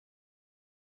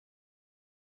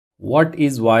What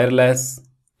is wireless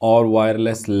or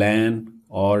wireless LAN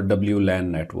or WLAN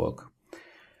network?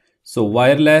 So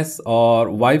wireless or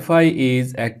Wi-Fi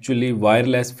is actually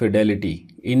wireless fidelity.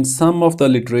 In some of the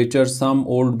literature, some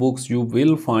old books, you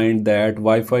will find that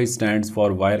Wi-Fi stands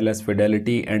for wireless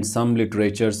fidelity, and some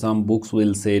literature, some books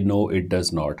will say no, it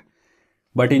does not.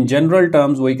 But in general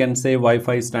terms, we can say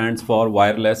Wi-Fi stands for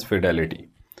wireless fidelity.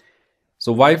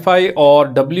 So Wi-Fi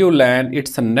or WLAN,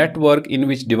 it's a network in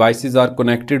which devices are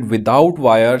connected without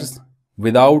wires,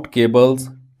 without cables,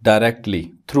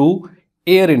 directly through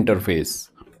air interface,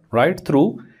 right?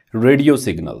 Through radio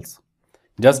signals.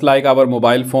 Just like our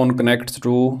mobile phone connects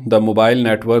to the mobile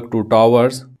network to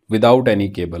towers without any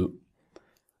cable.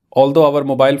 Although our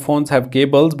mobile phones have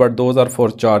cables, but those are for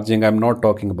charging. I'm not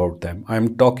talking about them.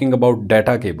 I'm talking about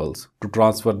data cables to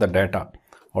transfer the data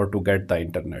or to get the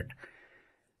internet.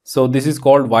 So this is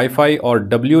called Wi-Fi or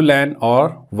WLAN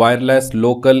or wireless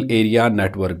local area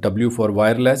network. W for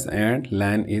wireless and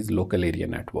LAN is local area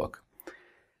network.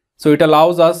 So it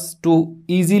allows us to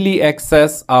easily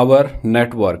access our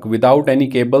network without any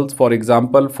cables. For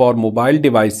example, for mobile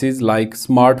devices like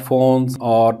smartphones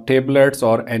or tablets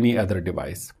or any other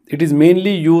device. It is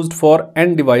mainly used for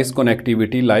end device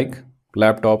connectivity like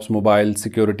laptops, mobile,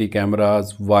 security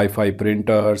cameras, Wi-Fi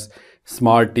printers,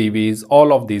 smart TVs,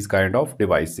 all of these kind of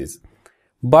devices.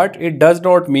 But it does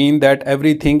not mean that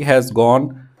everything has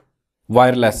gone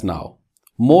wireless now.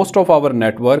 Most of our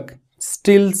network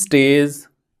still stays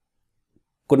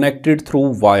connected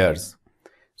through wires.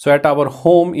 So at our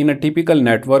home in a typical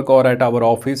network or at our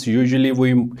office, usually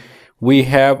we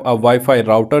have a Wi-Fi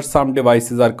router. Some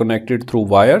devices are connected through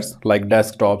wires like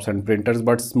desktops and printers,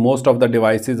 but most of the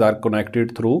devices are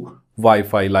connected through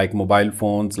Wi-Fi like mobile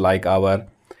phones, like our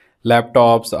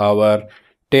laptops, our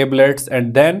tablets,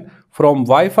 and then from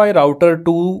Wi-Fi router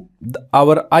to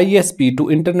our ISP, to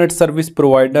internet service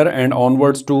provider, and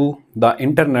onwards to the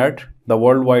internet, the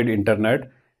worldwide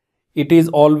internet, it is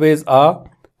always a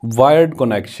wired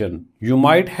connection. You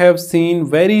might have seen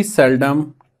very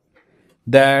seldom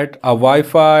that a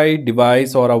Wi-Fi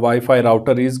device or a Wi-Fi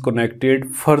router is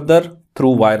connected further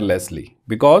through wirelessly,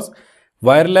 because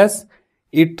wireless,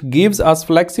 it gives us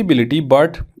flexibility,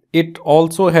 but it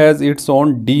also has its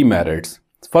own demerits.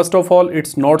 First of all,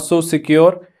 it's not so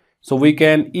secure. So we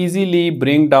can easily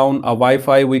bring down a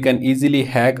Wi-Fi, we can easily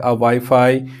hack a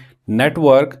Wi-Fi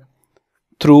network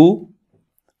through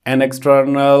an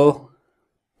external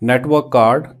network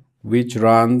card which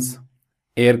runs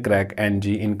Aircrack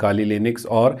NG in Kali Linux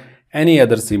or any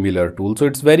other similar tool. So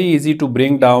it's very easy to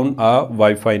bring down a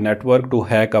Wi-Fi network, to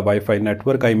hack a Wi-Fi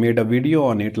network. I made a video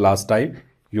on it last time.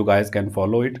 You guys can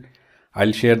follow it.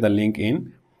 I'll share the link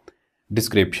in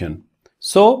description.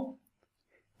 So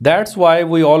that's why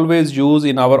we always use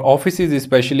in our offices,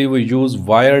 especially we use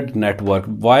wired network.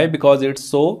 Why? Because it's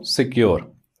so secure.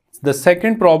 The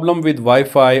second problem with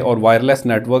Wi-Fi or wireless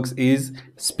networks is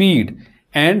speed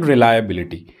and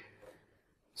reliability.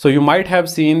 So you might have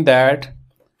seen that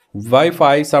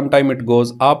Wi-Fi, sometimes it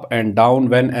goes up and down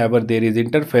whenever there is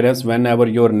interference, whenever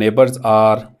your neighbors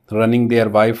are running their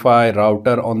Wi-Fi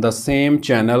router on the same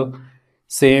channel,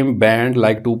 same band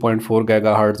like 2.4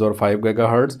 gigahertz or 5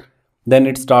 gigahertz, then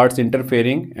it starts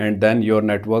interfering and then your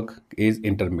network is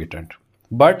intermittent.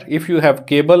 But if you have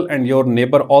cable and your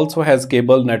neighbor also has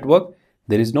cable network,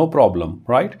 there is no problem,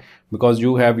 right? Because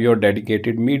you have your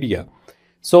dedicated media.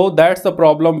 So that's the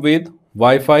problem with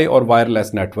Wi-Fi or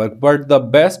wireless network. But the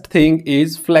best thing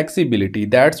is flexibility.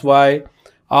 That's why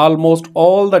almost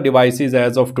all the devices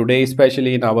as of today,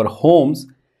 especially in our homes,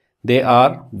 they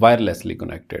are wirelessly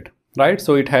connected, right?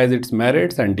 So it has its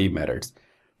merits and demerits.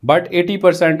 But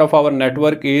 80% of our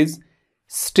network is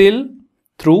still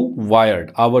through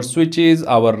wired. Our switches,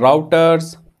 our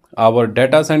routers, our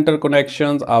data center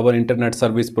connections, our internet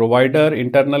service provider,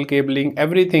 internal cabling,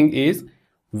 everything is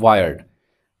wired,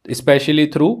 especially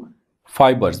through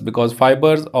fibers, because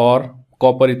fibers or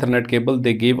copper Ethernet cable,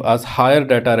 they give us higher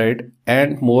data rate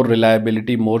and more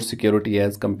reliability, more security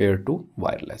as compared to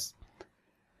wireless.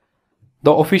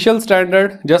 The official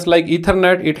standard, just like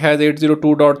Ethernet, it has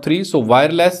 802.3. So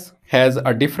wireless has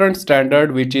a different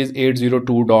standard which is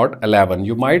 802.11.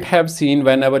 You might have seen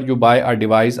whenever you buy a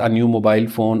device, a new mobile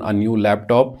phone, a new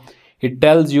laptop, it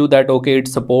tells you that okay, it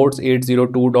supports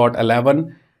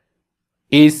 802.11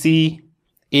 AC,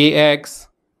 AX,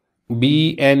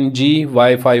 BNG,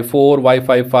 Wi-Fi 4,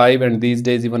 Wi-Fi 5, and these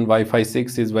days even Wi-Fi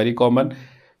 6 is very common.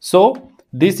 So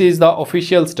this is the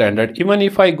official standard. Even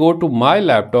if I go to my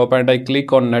laptop and I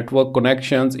click on network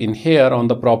connections in here on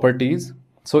the properties,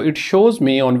 so it shows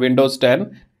me on Windows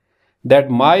 10 that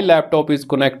my laptop is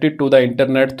connected to the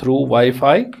internet through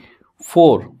Wi-Fi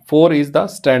 4 is the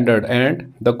standard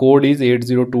and the code is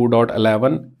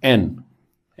 802.11n,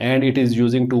 and it is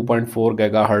using 2.4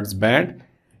 gigahertz band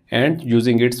and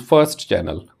using its first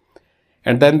channel.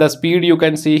 And then the speed you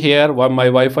can see here, my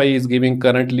Wi-Fi is giving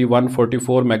currently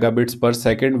 144 megabits per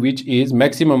second, which is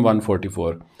maximum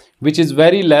 144, which is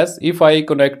very less. If I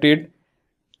connect it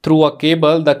through a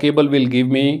cable, the cable will give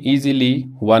me easily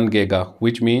 1 giga,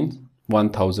 which means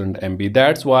 1000 MB.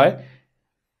 That's why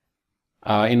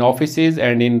in offices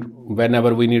and in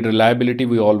whenever we need reliability,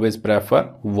 we always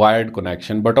prefer wired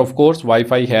connection. But of course,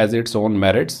 Wi-Fi has its own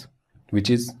merits, which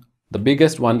is the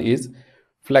biggest one is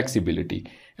flexibility.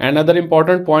 Another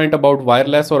important point about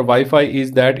wireless or Wi-Fi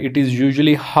is that it is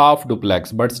usually half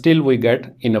duplex, but still we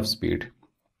get enough speed.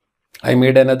 I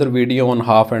made another video on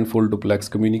half and full duplex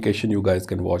communication. You guys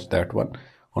can watch that one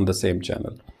on the same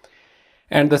channel.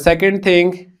 And the second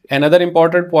thing, another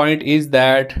important point is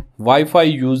that Wi-Fi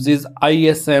uses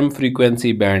ISM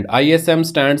frequency band. ISM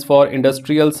stands for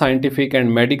Industrial, Scientific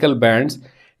and Medical bands,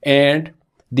 and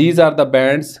these are the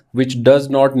bands which does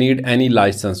not need any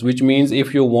license, which means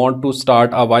if you want to start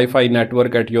a Wi-Fi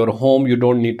network at your home, you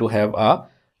don't need to have a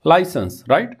license,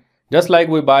 right? Just like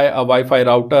we buy a Wi-Fi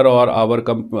router or our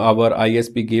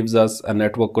ISP gives us a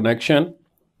network connection,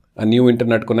 a new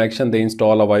internet connection, they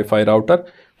install a Wi-Fi router,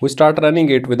 we start running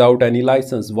it without any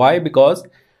license. Why? Because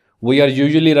we are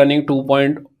usually running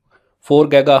 2.4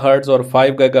 gigahertz or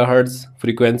 5 gigahertz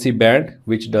frequency band,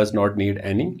 which does not need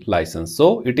any license.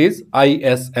 So it is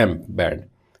ISM band.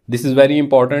 This is very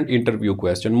important interview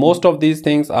question. Most of these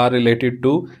things are related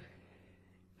to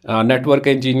network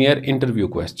engineer interview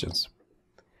questions.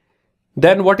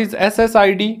 Then what is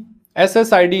SSID?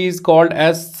 SSID is called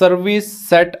as service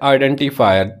set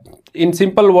identifier. In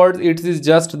simple words, it is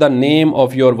just the name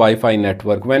of your Wi-Fi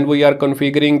network. When we are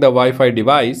configuring the Wi-Fi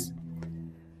device,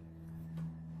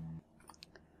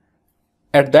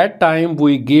 at that time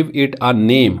we give it a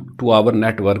name to our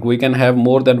network. We can have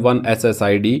more than one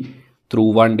SSID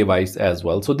through one device as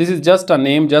well. So this is just a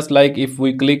name, just like if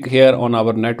we click here on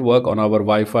our network, on our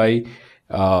Wi-Fi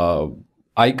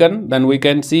icon, then we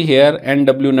can see here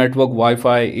NW network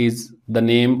Wi-Fi is the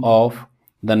name of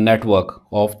the network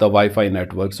of the Wi-Fi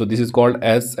network. So this is called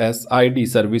SSID,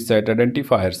 service set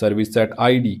identifier, service set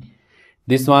ID.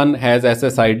 This one has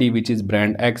SSID, which is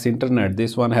brand X internet.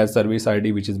 This one has service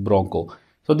ID, which is Bronco.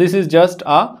 So this is just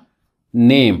a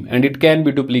name and it can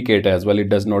be duplicate as well. It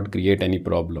does not create any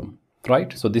problem,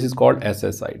 right? So this is called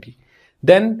SSID.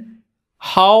 Then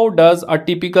how does a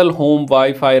typical home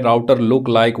Wi-Fi router look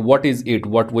like? What is it?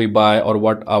 What we buy or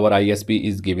what our ISP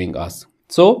is giving us?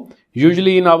 So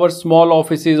usually in our small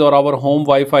offices or our home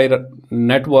Wi-Fi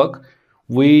network,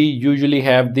 we usually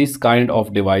have this kind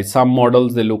of device. Some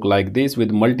models, they look like this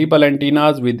with multiple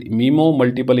antennas, with MIMO,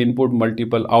 multiple input,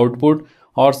 multiple output,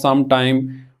 or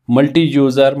sometime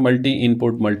multi-user,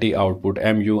 multi-input, multi-output,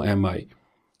 MUMI,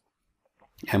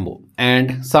 MO.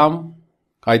 And some,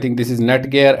 I think this is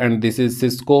Netgear and this is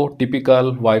Cisco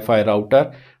typical Wi-Fi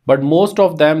router. But most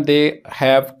of them, they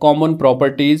have common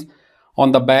properties.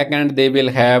 On the back end, they will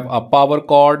have a power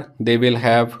cord, they will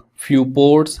have few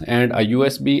ports and a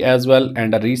USB as well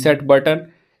and a reset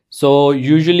button. So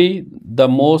usually the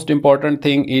most important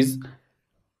thing is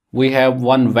we have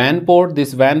one WAN port.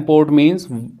 This WAN port means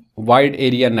wide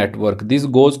area network. This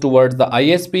goes towards the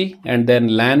ISP, and then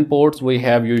LAN ports we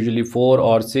have usually 4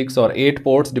 or 6 or 8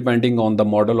 ports depending on the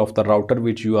model of the router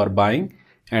which you are buying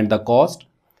and the cost.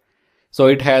 So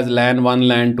it has LAN 1,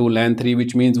 LAN 2, LAN 3,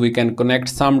 which means we can connect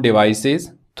some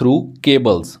devices through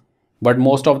cables. But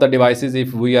most of the devices,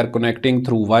 if we are connecting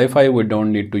through Wi-Fi, we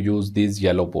don't need to use these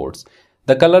yellow ports.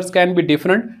 The colors can be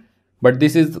different, but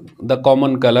this is the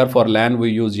common color. For LAN, we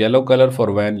use yellow color.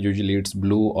 For WAN, usually it's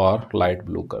blue or light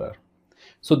blue color.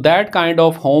 So that kind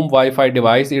of home Wi-Fi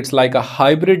device, it's like a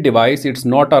hybrid device. It's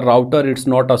not a router, it's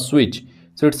not a switch.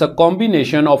 So it's a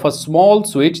combination of a small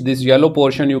switch. This yellow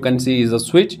portion you can see is a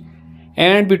switch.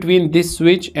 And between this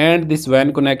switch and this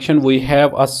WAN connection, we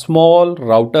have a small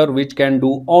router which can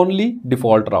do only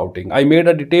default routing. I made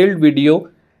a detailed video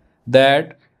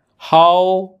that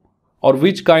how or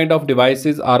which kind of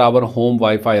devices are our home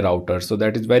Wi-Fi routers. So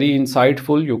that is very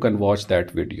insightful. You can watch that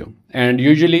video. And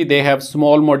usually they have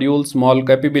small modules, small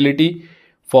capability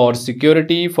for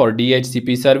security, for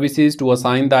DHCP services to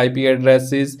assign the IP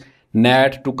addresses,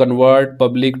 NAT to convert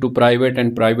public to private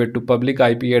and private to public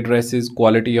IP addresses,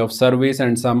 quality of service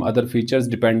and some other features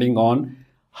depending on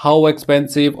how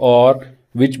expensive or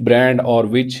which brand or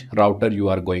which router you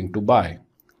are going to buy.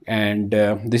 And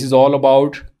this is all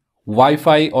about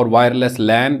Wi-Fi or wireless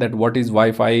LAN, that what is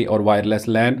Wi-Fi or wireless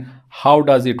LAN, how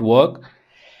does it work.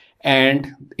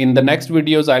 And in the next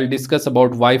videos, I'll discuss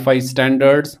about Wi-Fi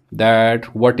standards, that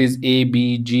what is A,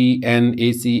 B, G, N,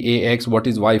 AC, AX, what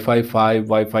is Wi-Fi 5,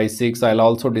 Wi-Fi 6. I'll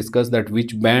also discuss that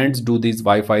which bands do these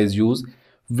Wi-Fi's use,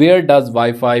 where does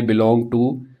Wi-Fi belong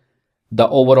to the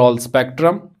overall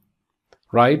spectrum,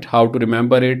 right? How to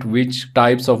remember it, which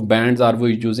types of bands are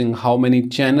we using, how many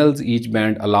channels each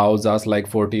band allows us, like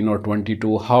 14 or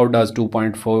 22, how does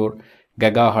 2.4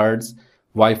 gigahertz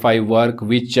Wi-Fi work,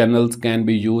 which channels can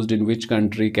be used in which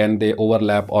country, can they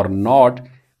overlap or not,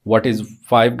 what is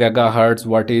 5 gigahertz,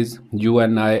 what is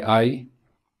UNII,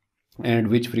 and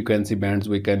which frequency bands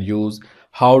we can use,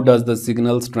 how does the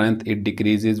signal strength it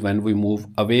decreases when we move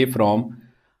away from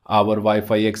our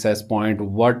Wi-Fi access point,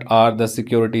 what are the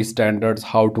security standards,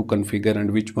 how to configure,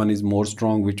 and which one is more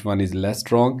strong, which one is less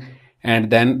strong. And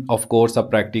then of course a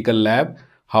practical lab,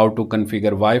 how to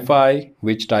configure Wi-Fi,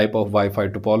 which type of Wi-Fi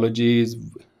topologies,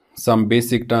 some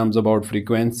basic terms about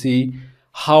frequency,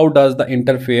 how does the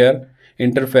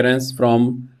interference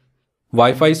from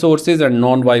Wi-Fi sources and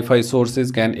non-Wi-Fi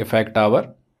sources can affect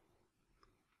our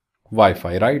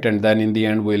Wi-Fi, right? And then in the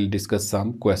end we'll discuss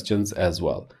some questions as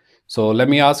well. So let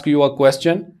me ask you a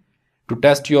question to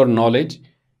test your knowledge.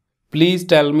 Please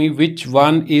tell me which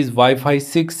one is Wi-Fi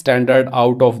 6 standard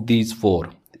out of these four.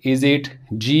 Is it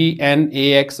G, N,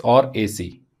 AX or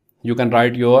AC? You can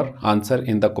write your answer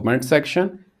in the comment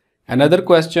section. Another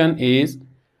question is,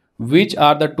 which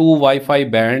are the two Wi-Fi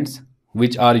bands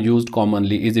which are used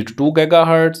commonly? Is it 2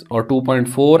 gigahertz or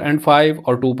 2.4 and 5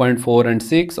 or 2.4 and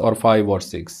 6 or 5 or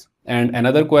 6? And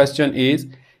another question is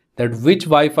that which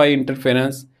Wi-Fi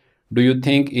interference do you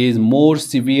think is more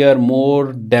severe,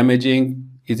 more damaging?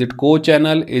 Is it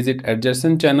co-channel, is it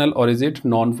adjacent channel, or is it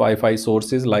non-Wi-Fi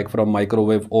sources like from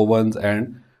microwave ovens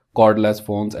and cordless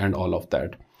phones and all of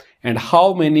that? And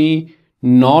how many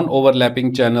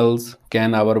non-overlapping channels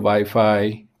can our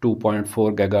Wi-Fi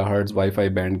 2.4 gigahertz Wi-Fi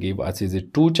band give us? Is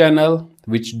it 2 channel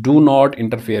which do not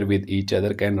interfere with each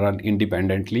other, can run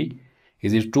independently?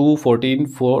 Is it 2, 14,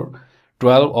 4,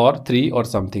 12 or 3 or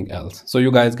something else? So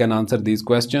you guys can answer these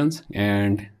questions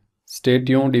and stay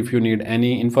tuned. If you need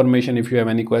any information, if you have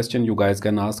any question, you guys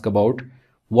can ask about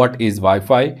what is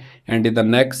Wi-Fi. And in the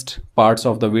next parts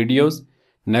of the videos,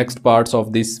 next parts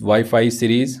of this Wi-Fi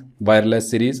series, wireless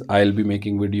series, I'll be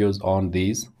making videos on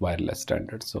these wireless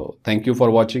standards. So thank you for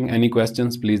watching. Any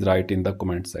questions, please write in the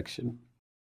comment section.